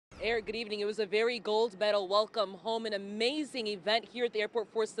Eric, good evening. It was a very gold medal welcome home, an amazing event here at the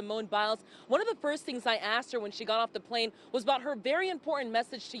airport for Simone Biles. One of the first things I asked her when she got off the plane was about her very important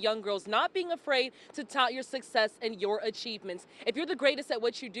message to young girls, not being afraid to tout your success and your achievements. If you're the greatest at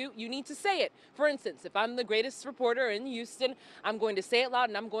what you do, you need to say it. For instance, if I'm the greatest reporter in Houston, I'm going to say it loud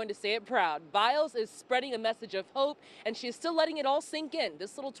and I'm going to say it proud. Biles is spreading a message of hope, and she's still letting it all sink in.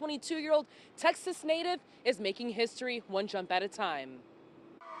 This little 22-year-old Texas native is making history one jump at a time.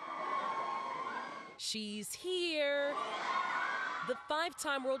 She's here. The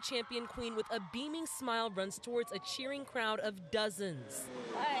five-time world champion queen with a beaming smile runs towards a cheering crowd of dozens.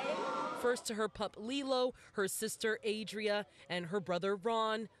 Hi. First to her pup Lilo, her sister Adria, and her brother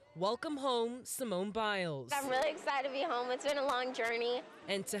Ron. Welcome home, Simone Biles. I'm really excited to be home. It's been a long journey.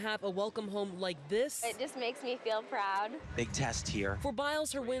 And to have a welcome home like this, It just makes me feel proud. Big test here. For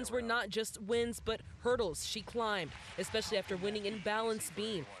Biles, her wins were not just wins, but hurdles she climbed, especially after winning in balance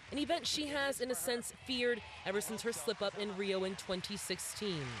beam, an event she has, in a sense, feared ever since her slip-up in Rio in 2016.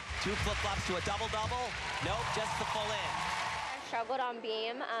 2 flip-flops to a double-double. Nope, just the full in. I struggled on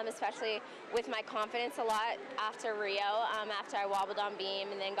beam, especially with my confidence a lot after Rio, after I wobbled on beam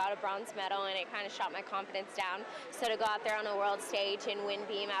and then got a bronze medal, and it kind of shot my confidence down. So to go out there on a world stage and win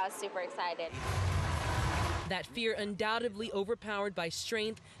beam, I was super excited. That fear undoubtedly overpowered by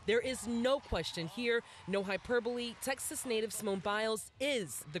strength. There is no question here, no hyperbole. Texas native Simone Biles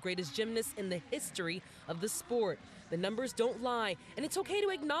is the greatest gymnast in the history of the sport. The numbers don't lie, and it's okay to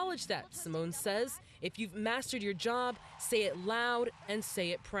acknowledge that, Simone says. If you've mastered your job, say it loud and say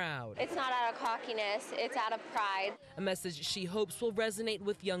it proud. It's not out of cockiness, it's out of pride. A message she hopes will resonate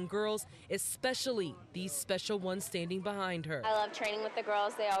with young girls, especially these special ones standing behind her. I love training with the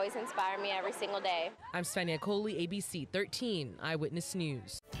girls. They always inspire me every single day. I'm Svania Coley, ABC 13 Eyewitness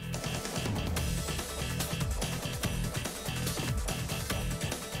News.